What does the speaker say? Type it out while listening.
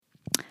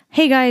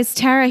Hey guys,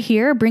 Tara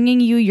here, bringing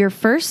you your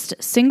first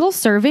single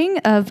serving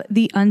of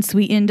the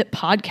Unsweetened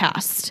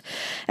podcast.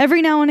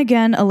 Every now and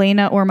again,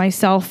 Elena or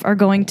myself are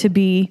going to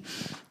be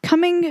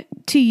coming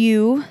to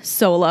you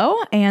solo,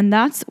 and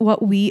that's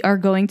what we are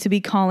going to be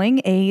calling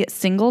a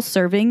single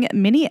serving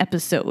mini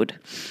episode.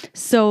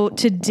 So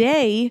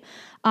today,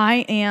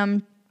 I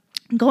am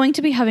going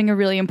to be having a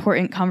really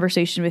important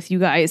conversation with you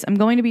guys. I'm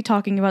going to be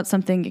talking about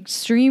something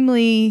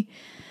extremely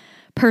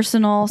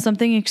personal,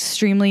 something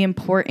extremely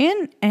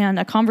important, and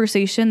a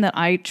conversation that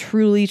I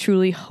truly,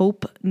 truly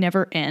hope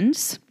never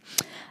ends.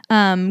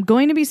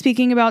 Going to be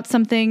speaking about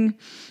something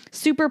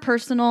super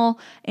personal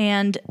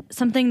and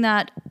something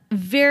that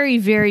very,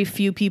 very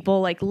few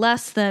people, like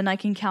less than I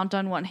can count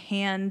on one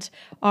hand,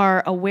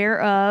 are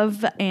aware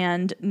of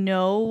and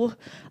know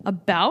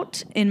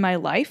about in my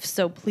life.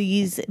 So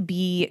please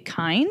be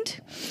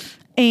kind.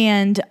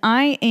 And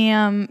I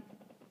am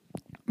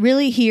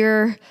really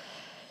here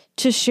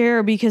to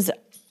share because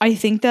I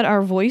think that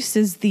our voice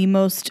is the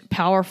most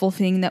powerful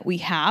thing that we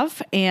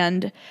have,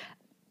 and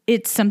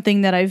it's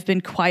something that I've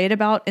been quiet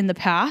about in the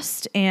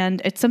past, and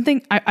it's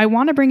something I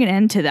want to bring an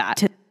end to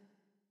that.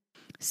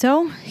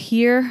 So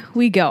here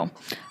we go.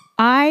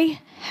 I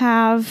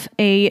have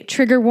a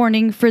trigger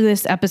warning for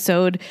this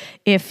episode.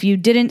 If you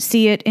didn't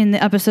see it in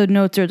the episode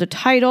notes or the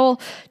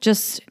title,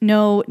 just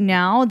know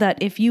now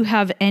that if you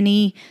have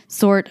any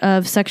sort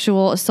of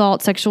sexual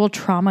assault, sexual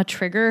trauma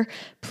trigger,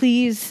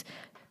 please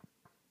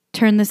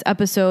turn this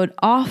episode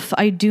off.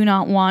 I do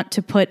not want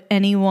to put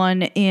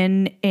anyone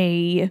in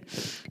a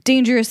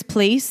dangerous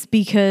place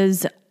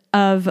because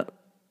of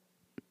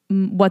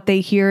what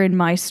they hear in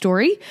my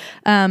story.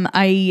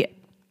 I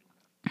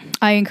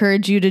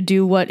encourage you to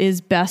do what is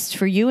best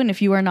for you. And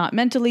if you are not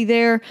mentally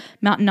there,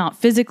 not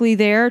physically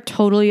there,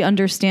 totally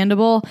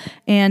understandable.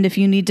 And if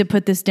you need to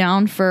put this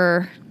down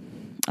for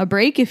a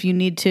break, if you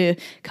need to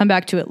come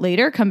back to it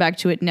later, come back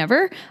to it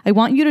never. I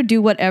want you to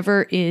do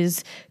whatever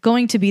is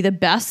going to be the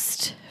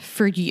best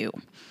for you.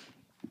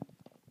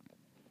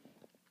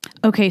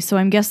 Okay, so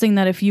I'm guessing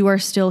that if you are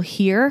still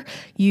here,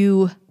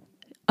 you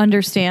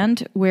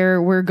understand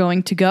where we're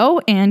going to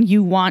go and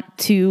you want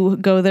to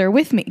go there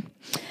with me.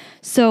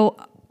 So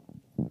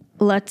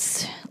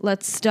let's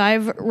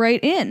dive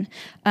right in.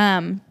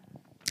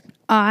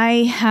 I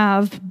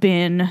have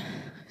been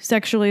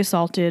sexually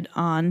assaulted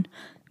on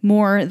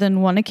more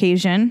than one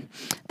occasion.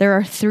 There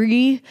are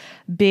 3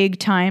 big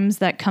times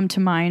that come to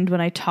mind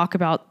when I talk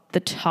about the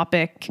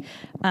topic.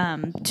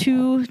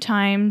 2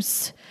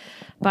 times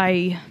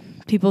by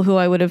people who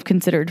I would have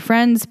considered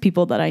friends,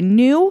 people that I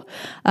knew.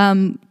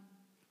 One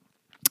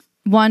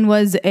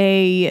was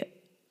a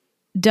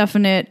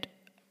definite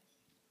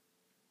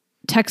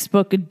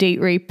textbook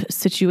date rape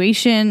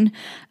situation.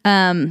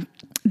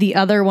 The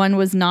other one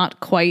was not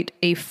quite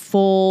a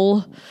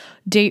full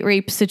date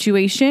rape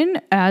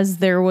situation, as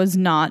there was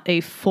not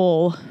a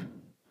full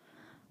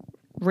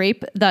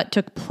rape that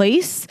took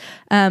place.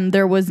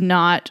 There was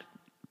not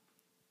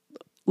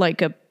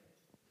like a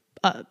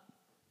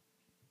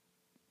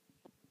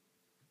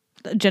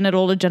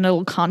genital to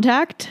genital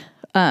contact,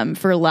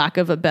 for lack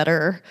of a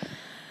better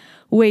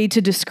way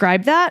to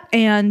describe that.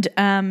 And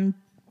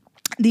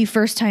the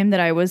first time that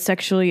I was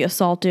sexually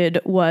assaulted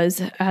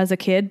was as a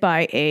kid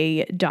by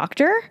a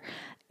doctor.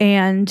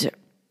 And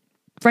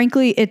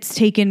frankly, it's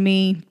taken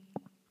me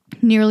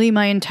nearly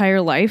my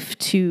entire life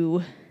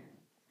to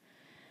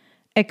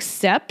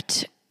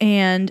accept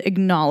and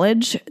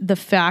acknowledge the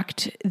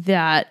fact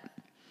that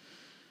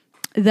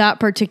that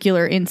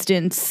particular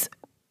instance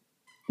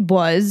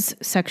was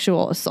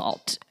sexual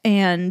assault.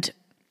 And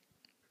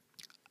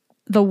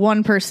the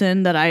one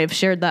person that I have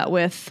shared that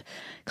with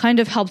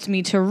kind of helped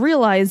me to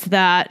realize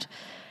that.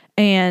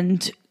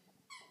 And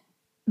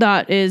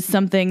that is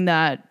something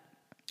that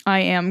I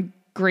am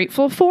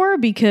grateful for,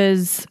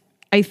 because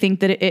I think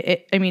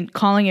that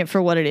calling it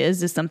for what it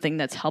is something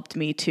that's helped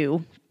me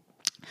to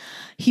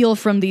heal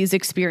from these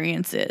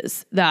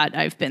experiences that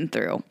I've been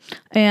through.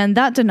 And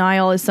that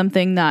denial is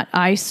something that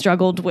I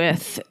struggled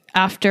with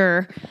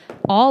after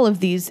all of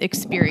these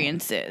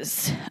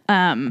experiences.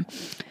 And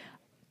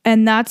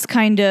that's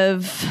kind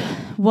of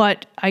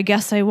what I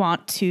guess I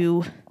want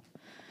to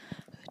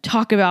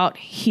talk about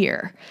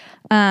here.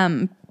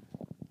 The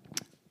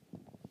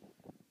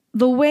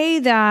way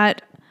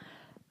that,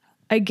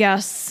 I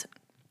guess,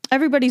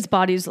 everybody's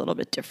body is a little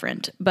bit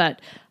different,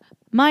 but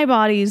my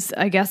body's,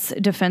 I guess,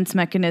 defense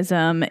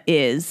mechanism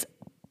is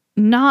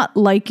not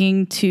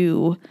liking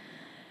to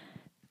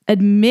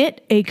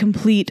admit a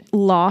complete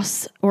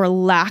loss or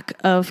lack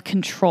of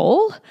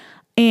control.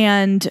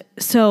 And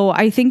so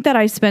I think that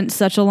I spent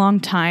such a long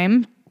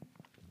time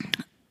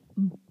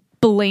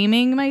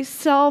blaming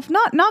myself,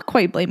 not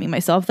quite blaming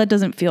myself, that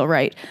doesn't feel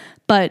right,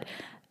 but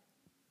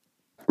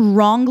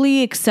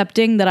wrongly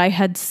accepting that I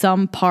had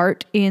some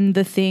part in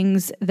the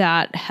things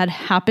that had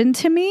happened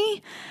to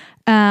me,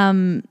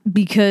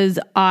 because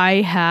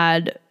I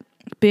had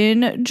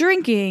been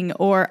drinking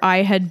or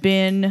I had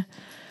been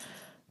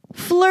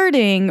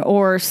flirting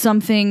or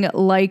something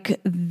like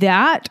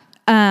that.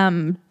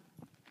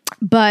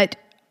 But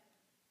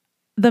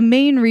the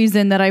main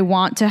reason that I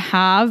want to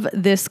have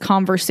this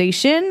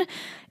conversation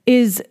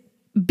is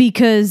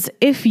because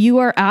if you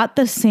are at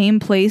the same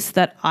place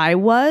that I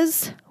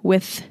was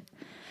with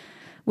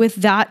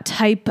that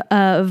type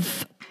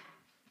of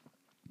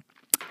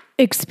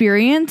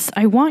experience,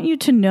 I want you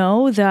to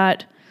know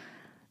that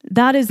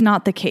that is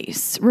not the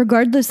case.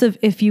 Regardless of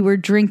if you were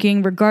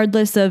drinking,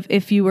 regardless of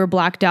if you were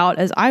blacked out,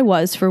 as I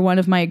was for one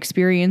of my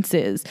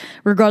experiences,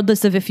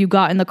 regardless of if you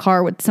got in the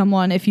car with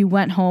someone, if you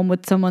went home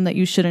with someone that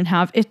you shouldn't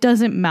have, it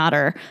doesn't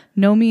matter.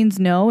 No means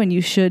no, and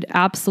you should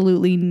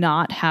absolutely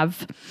not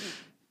have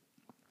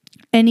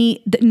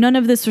none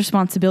of this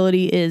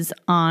responsibility is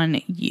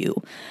on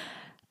you.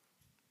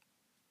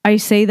 I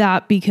say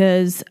that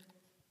because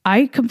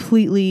I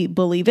completely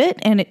believe it,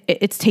 and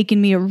it's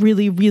taken me a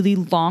really, really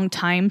long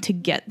time to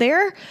get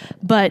there,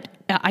 but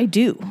I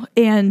do.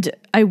 And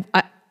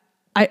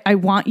I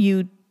want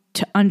you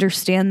to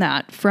understand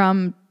that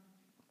from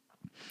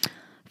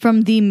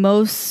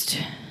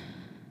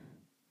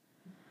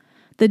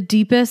the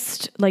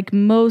deepest, like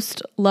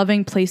most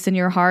loving place in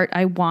your heart.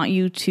 I want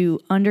you to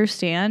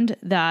understand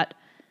that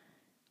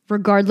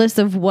regardless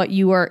of what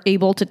you are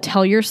able to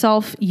tell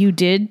yourself you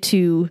did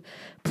to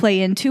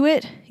play into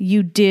it,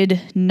 you did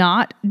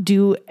not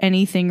do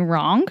anything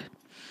wrong.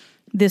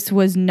 This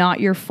was not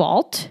your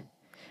fault.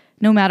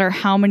 No matter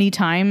how many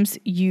times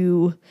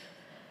you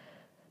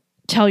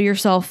tell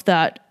yourself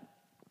that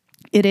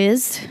it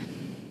is,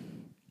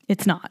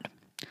 it's not.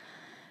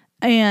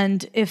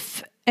 And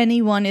if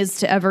anyone is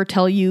to ever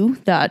tell you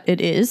that it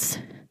is,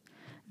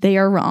 they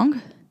are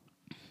wrong.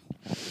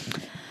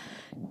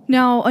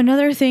 Now,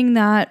 another thing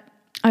that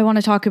I want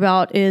to talk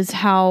about is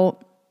how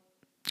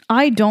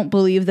I don't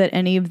believe that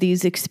any of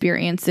these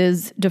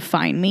experiences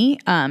define me.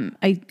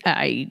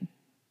 I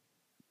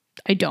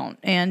don't.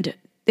 And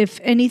if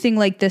anything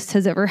like this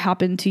has ever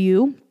happened to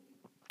you,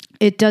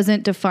 it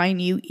doesn't define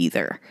you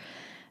either.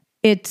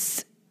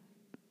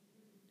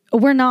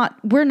 We're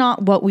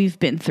not what we've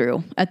been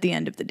through at the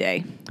end of the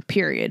day,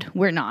 period.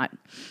 We're not.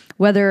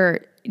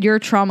 Whether your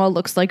trauma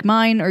looks like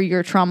mine or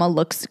your trauma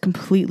looks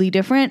completely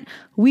different,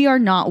 we are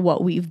not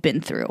what we've been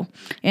through.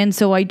 And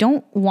so I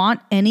don't want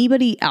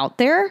anybody out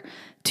there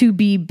to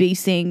be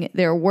basing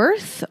their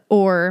worth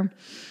or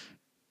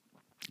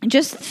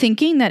just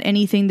thinking that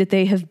anything that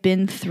they have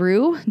been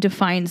through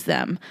defines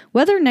them,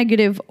 whether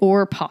negative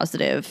or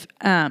positive.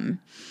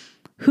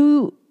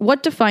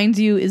 What defines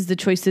you is the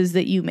choices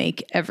that you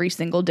make every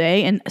single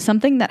day, and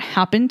something that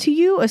happened to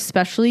you,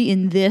 especially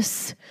in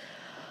this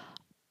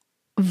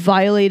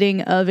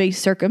violating of a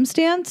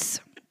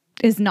circumstance,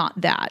 is not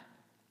that.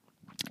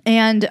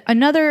 And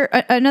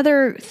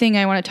another thing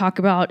I want to talk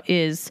about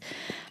is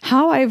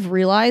how I've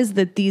realized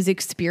that these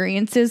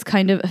experiences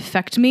kind of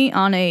affect me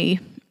on a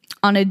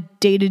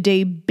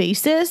day-to-day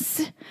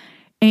basis,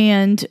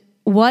 and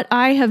what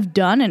I have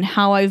done and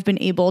how I've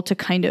been able to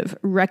kind of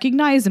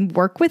recognize and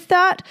work with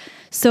that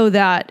so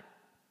that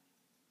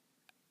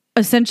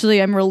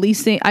essentially I've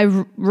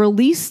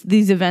released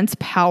these events'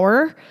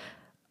 power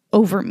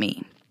over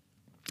me.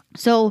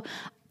 So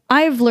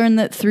I've learned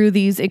that through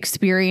these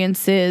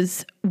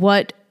experiences,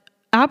 what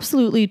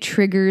absolutely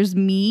triggers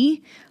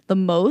me the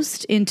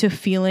most into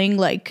feeling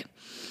like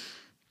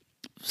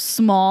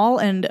small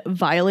and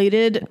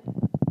violated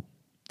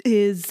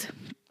is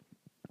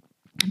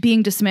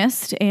being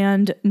dismissed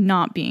and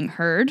not being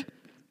heard.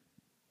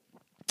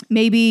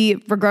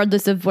 Maybe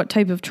regardless of what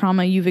type of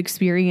trauma you've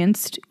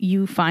experienced,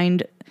 you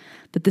find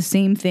that the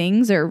same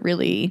things are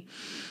really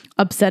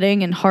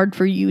upsetting and hard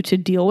for you to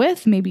deal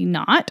with. Maybe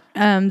not.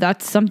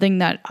 That's something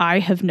that I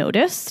have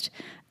noticed.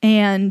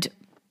 And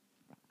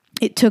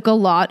it took a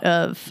lot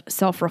of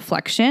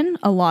self-reflection,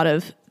 a lot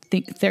of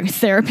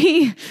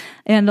therapy,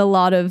 and a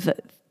lot of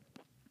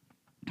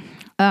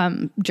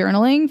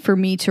journaling for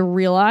me to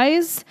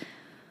realize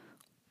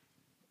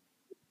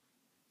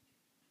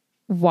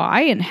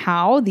why and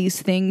how these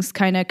things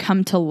kind of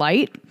come to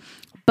light.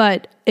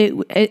 But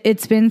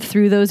it's been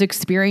through those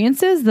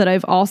experiences that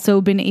I've also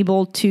been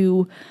able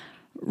to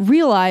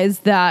realize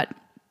that,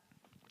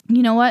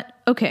 you know what?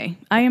 Okay,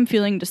 I am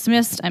feeling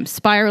dismissed. I'm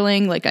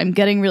spiraling, like I'm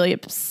getting really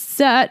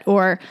upset,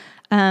 or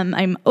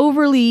I'm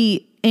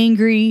overly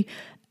angry.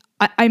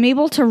 I'm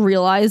able to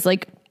realize,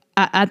 like,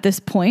 at this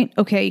point,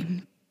 okay,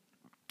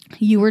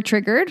 you were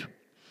triggered.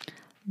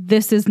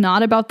 This is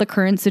not about the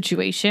current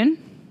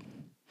situation.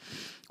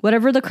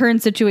 Whatever the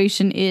current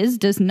situation is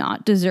does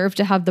not deserve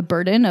to have the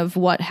burden of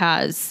what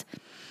has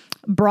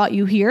brought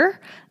you here.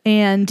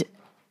 And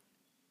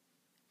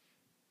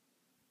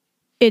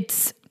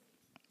it's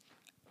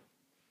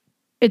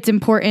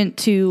important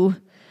to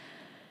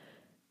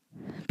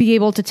be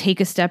able to take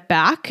a step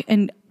back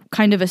and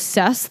kind of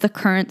assess the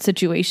current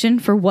situation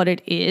for what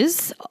it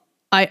is.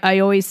 I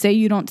always say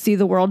you don't see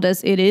the world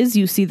as it is,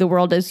 you see the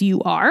world as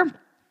you are.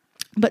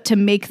 But to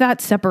make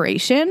that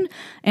separation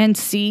and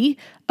see,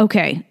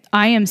 okay,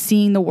 I am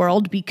seeing the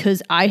world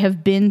because I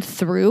have been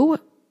through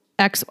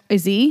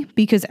XYZ,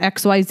 because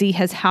XYZ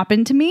has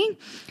happened to me,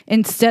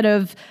 instead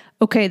of,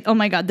 okay, oh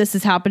my God, this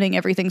is happening,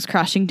 everything's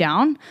crashing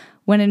down.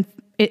 When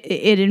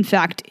it in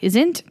fact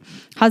isn't,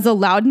 has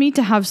allowed me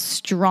to have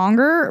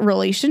stronger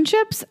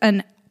relationships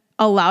and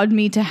allowed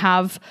me to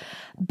have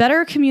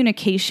better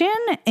communication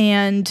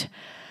and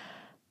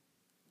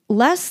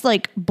less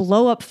like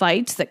blow up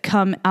fights that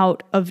come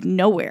out of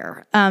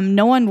nowhere.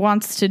 No one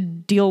wants to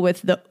deal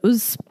with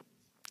those.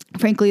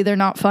 Frankly, they're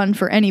not fun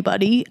for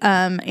anybody.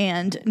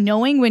 And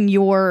knowing when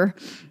you're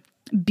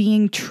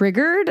being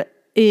triggered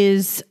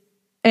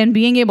and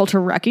being able to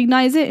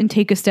recognize it and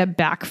take a step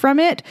back from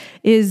it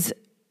is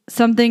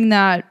something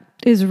that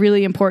is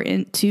really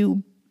important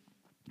to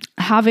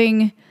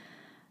having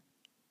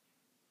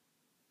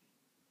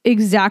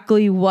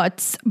exactly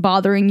what's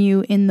bothering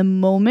you in the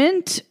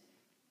moment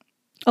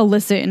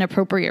elicit an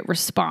appropriate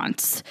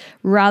response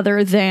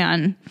rather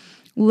than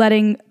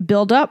letting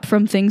build up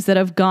from things that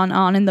have gone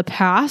on in the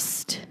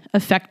past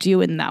affect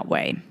you in that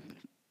way.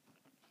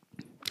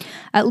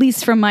 At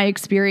least from my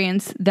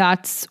experience,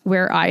 that's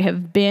where I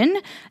have been,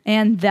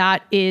 and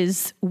that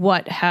is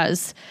what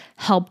has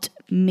helped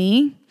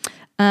me.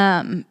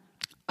 I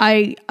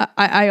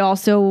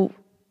also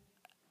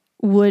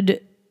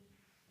would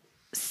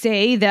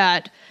say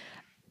that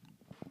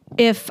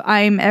if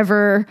I'm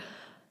ever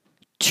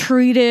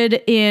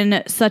treated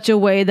in such a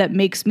way that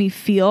makes me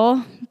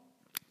feel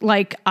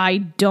like I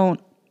don't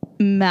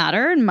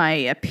matter and my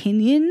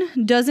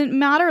opinion doesn't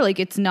matter, like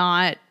it's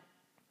not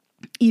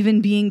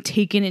even being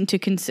taken into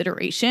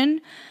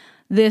consideration,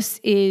 this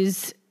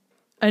is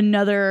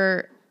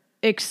another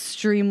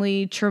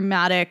extremely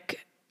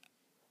traumatic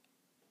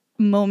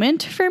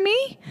moment for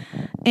me.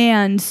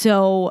 And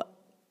so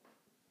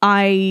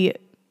I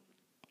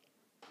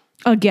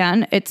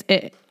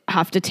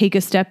have to take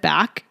a step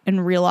back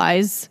and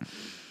realize,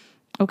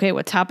 okay,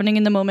 what's happening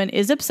in the moment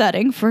is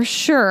upsetting for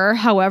sure.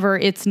 However,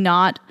 it's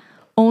not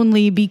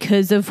only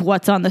because of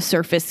what's on the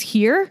surface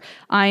here.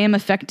 I am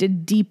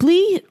affected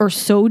deeply or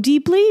so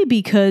deeply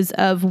because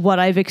of what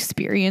I've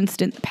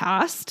experienced in the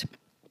past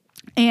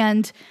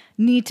and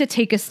need to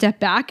take a step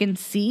back and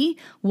see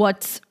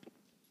what's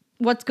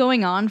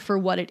going on for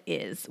what it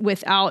is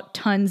without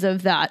tons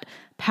of that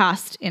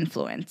past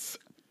influence.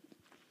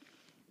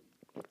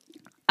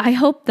 I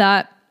hope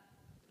that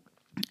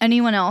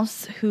anyone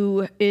else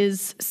who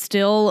is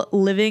still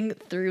living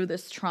through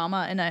this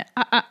trauma, and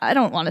I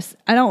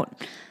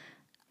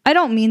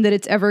don't mean that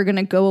it's ever going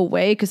to go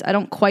away because I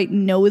don't quite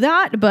know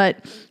that,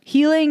 but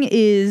healing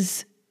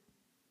is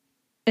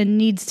and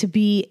needs to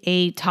be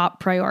a top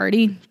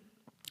priority.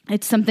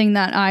 It's something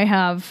that I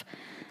have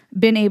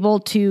been able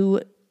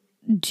to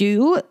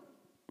do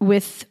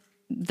with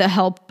the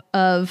help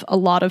of a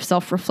lot of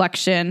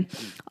self-reflection,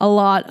 a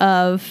lot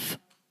of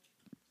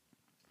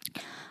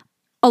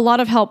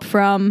help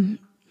from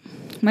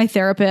my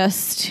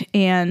therapist,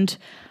 and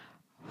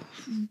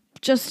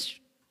just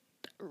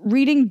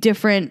reading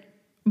different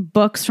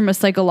books from a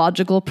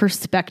psychological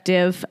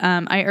perspective.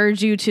 I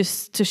urge you to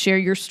share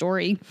your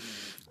story,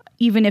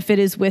 even if it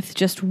is with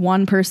just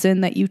one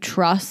person that you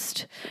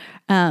trust.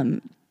 I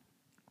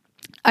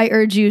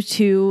urge you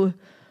to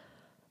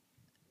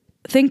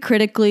think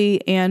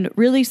critically and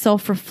really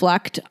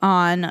self-reflect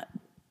on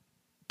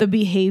the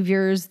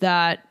behaviors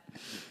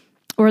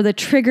or the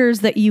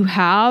triggers that you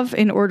have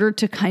in order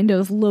to kind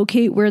of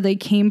locate where they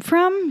came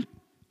from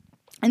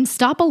and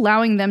stop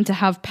allowing them to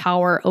have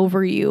power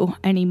over you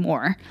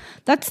anymore.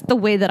 That's the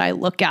way that I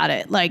look at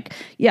it. Like,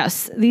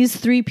 yes, these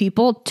 3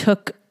 people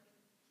took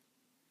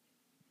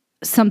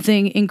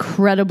something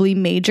incredibly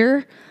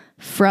major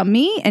from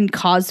me and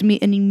caused me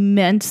an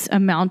immense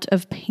amount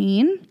of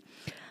pain.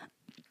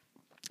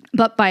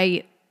 But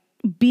by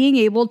being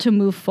able to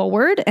move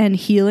forward and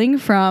healing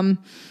from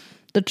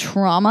the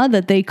trauma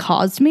that they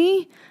caused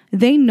me,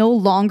 they no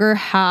longer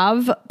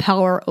have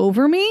power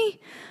over me,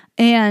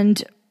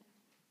 and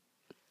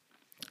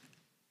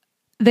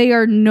they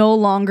are no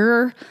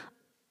longer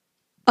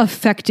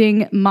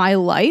affecting my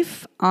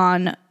life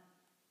on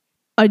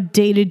a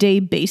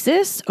day-to-day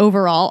basis.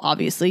 Overall,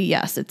 obviously,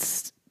 yes, it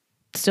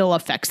still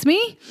affects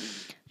me,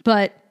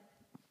 but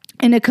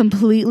in a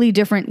completely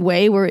different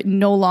way where it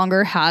no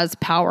longer has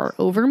power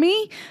over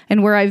me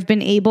and where I've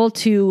been able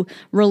to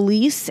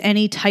release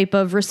any type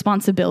of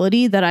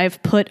responsibility that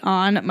I've put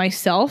on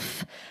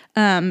myself,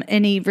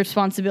 any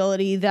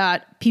responsibility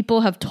that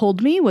people have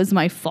told me was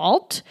my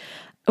fault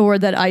or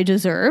that I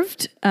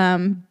deserved,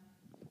 one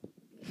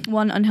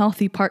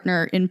unhealthy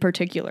partner in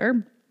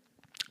particular,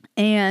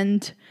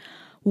 and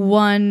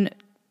one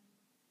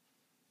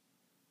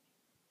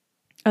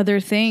other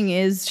thing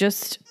is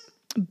just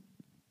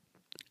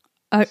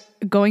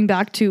going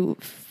back to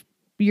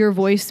your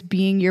voice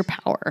being your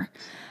power.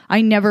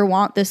 I never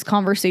want this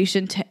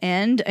conversation to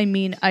end. I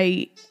mean,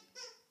 I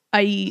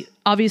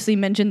obviously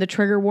mentioned the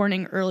trigger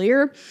warning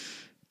earlier,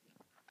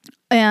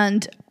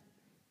 and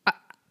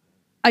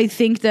I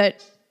think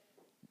that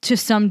to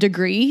some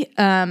degree,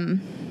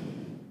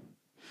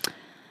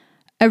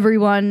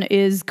 everyone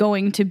is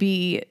going to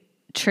be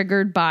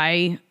triggered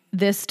by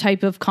this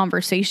type of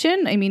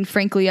conversation. I mean,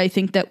 frankly, I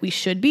think that we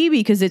should be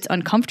because it's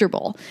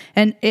uncomfortable.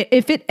 And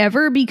if it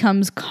ever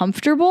becomes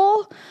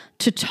comfortable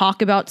to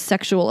talk about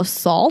sexual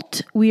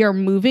assault, we are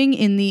moving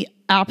in the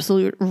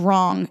absolute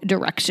wrong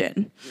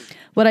direction.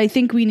 What I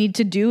think we need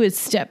to do is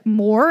step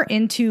more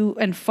into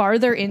and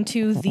farther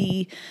into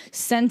the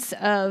sense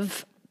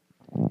of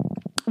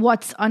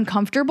what's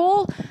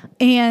uncomfortable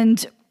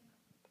and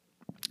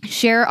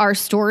share our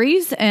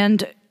stories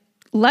and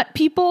let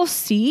people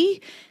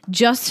see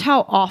just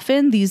how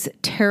often these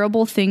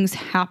terrible things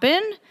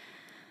happen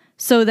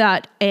so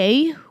that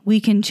A, we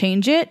can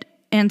change it,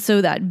 and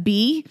so that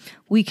B,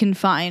 we can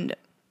find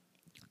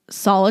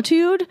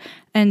solitude,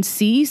 and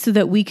C, so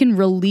that we can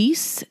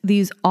release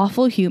these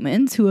awful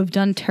humans who have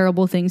done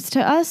terrible things to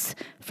us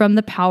from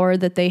the power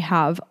that they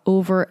have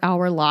over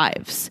our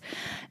lives.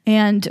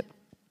 And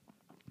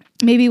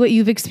maybe what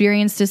you've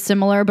experienced is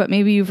similar, but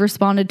maybe you've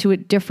responded to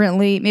it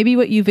differently. Maybe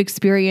what you've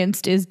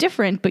experienced is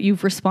different, but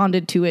you've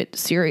responded to it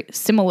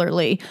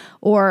similarly,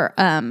 or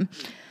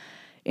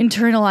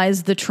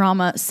internalized the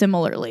trauma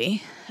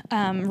similarly.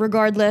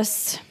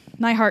 Regardless,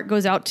 my heart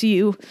goes out to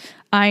you.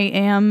 I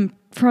am,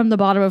 from the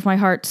bottom of my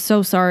heart,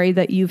 so sorry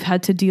that you've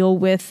had to deal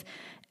with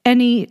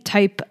any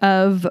type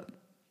of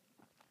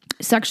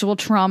sexual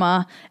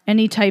trauma,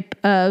 any type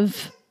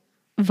of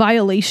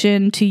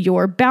violation to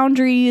your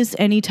boundaries,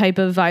 any type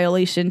of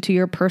violation to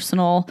your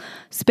personal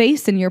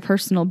space and your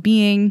personal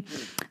being.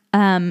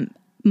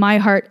 My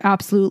heart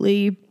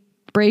absolutely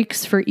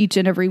breaks for each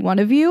and every one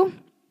of you.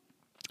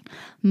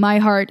 My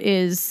heart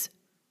is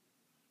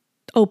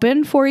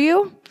open for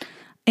you.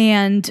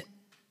 And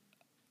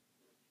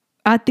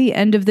at the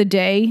end of the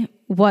day,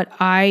 what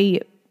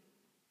I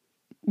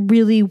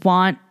really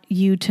want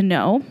you to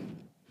know,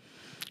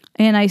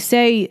 and I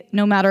say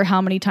no matter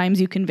how many times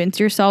you convince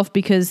yourself,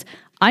 because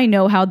I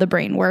know how the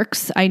brain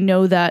works. I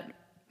know that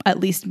at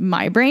least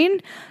my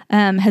brain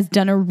has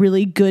done a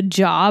really good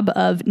job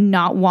of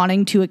not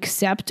wanting to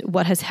accept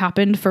what has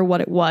happened for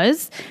what it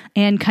was,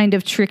 and kind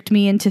of tricked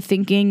me into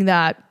thinking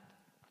that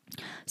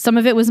some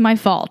of it was my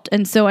fault.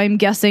 And so I'm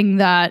guessing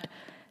that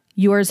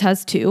yours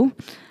has too.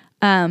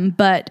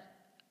 But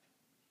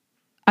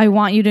I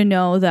want you to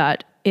know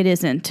that it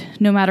isn't.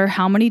 No matter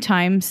how many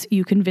times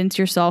you convince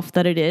yourself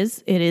that it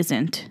is, it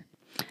isn't.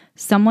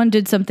 Someone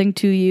did something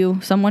to you.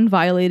 Someone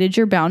violated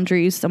your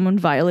boundaries. Someone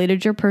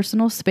violated your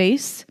personal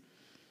space.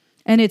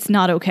 And it's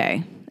not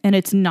okay. And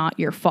it's not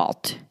your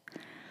fault.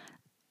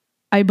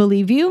 I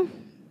believe you.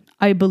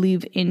 I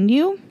believe in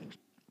you.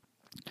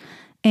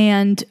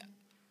 And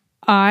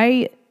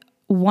I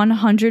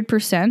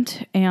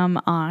 100% am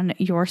on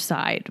your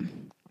side.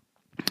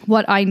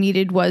 What I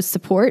needed was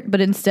support, but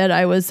instead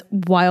I was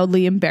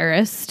wildly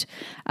embarrassed,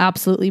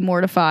 absolutely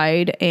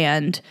mortified,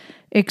 and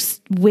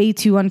way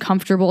too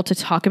uncomfortable to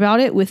talk about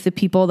it with the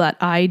people that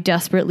I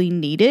desperately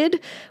needed,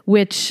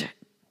 which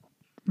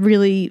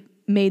really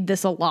made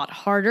this a lot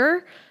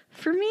harder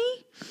for me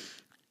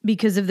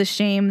because of the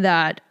shame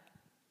that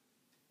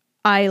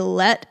I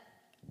let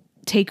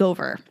take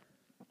over.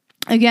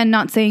 Again,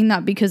 not saying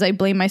that because I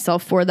blame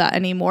myself for that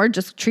anymore,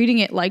 just treating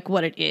it like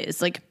what it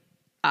is. Like,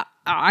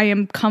 I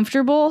am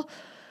comfortable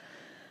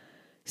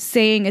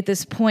saying at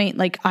this point,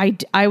 like,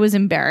 I was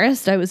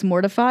embarrassed, I was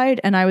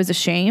mortified, and I was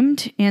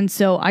ashamed. And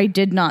so I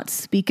did not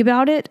speak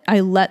about it.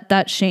 I let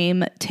that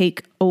shame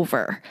take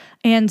over.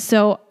 And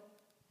so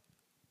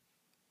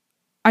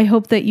I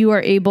hope that you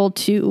are able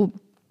to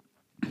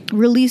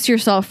release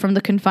yourself from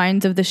the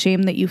confines of the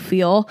shame that you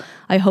feel.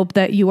 I hope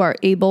that you are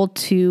able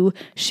to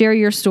share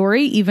your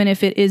story, even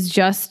if it is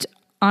just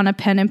on a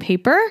pen and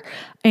paper.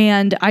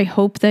 And I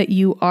hope that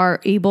you are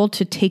able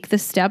to take the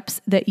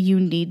steps that you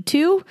need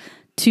to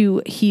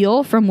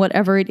heal from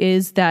whatever it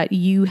is that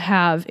you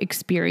have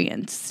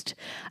experienced.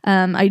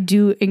 I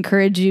do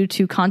encourage you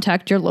to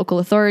contact your local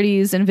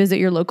authorities and visit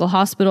your local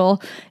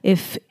hospital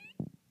if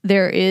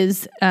there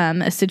is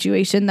a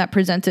situation that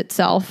presents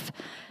itself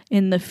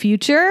in the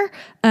future.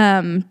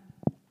 I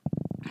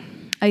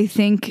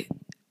think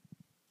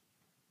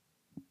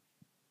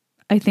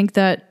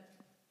that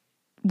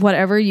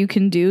whatever you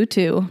can do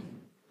to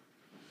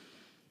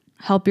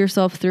help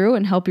yourself through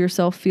and help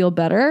yourself feel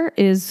better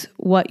is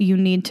what you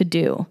need to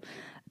do.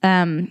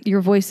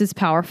 Your voice is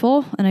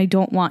powerful, and I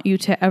don't want you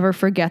to ever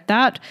forget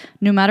that.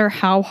 No matter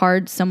how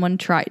hard someone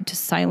tried to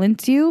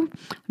silence you,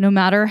 no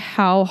matter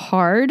how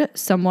hard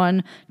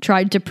someone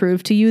tried to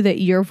prove to you that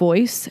your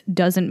voice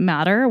doesn't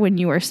matter when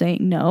you are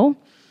saying no,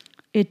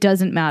 it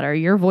doesn't matter.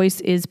 Your voice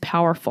is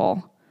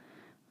powerful.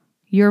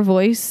 Your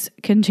voice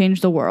can change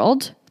the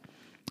world.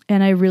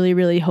 And I really,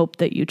 really hope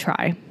that you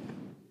try.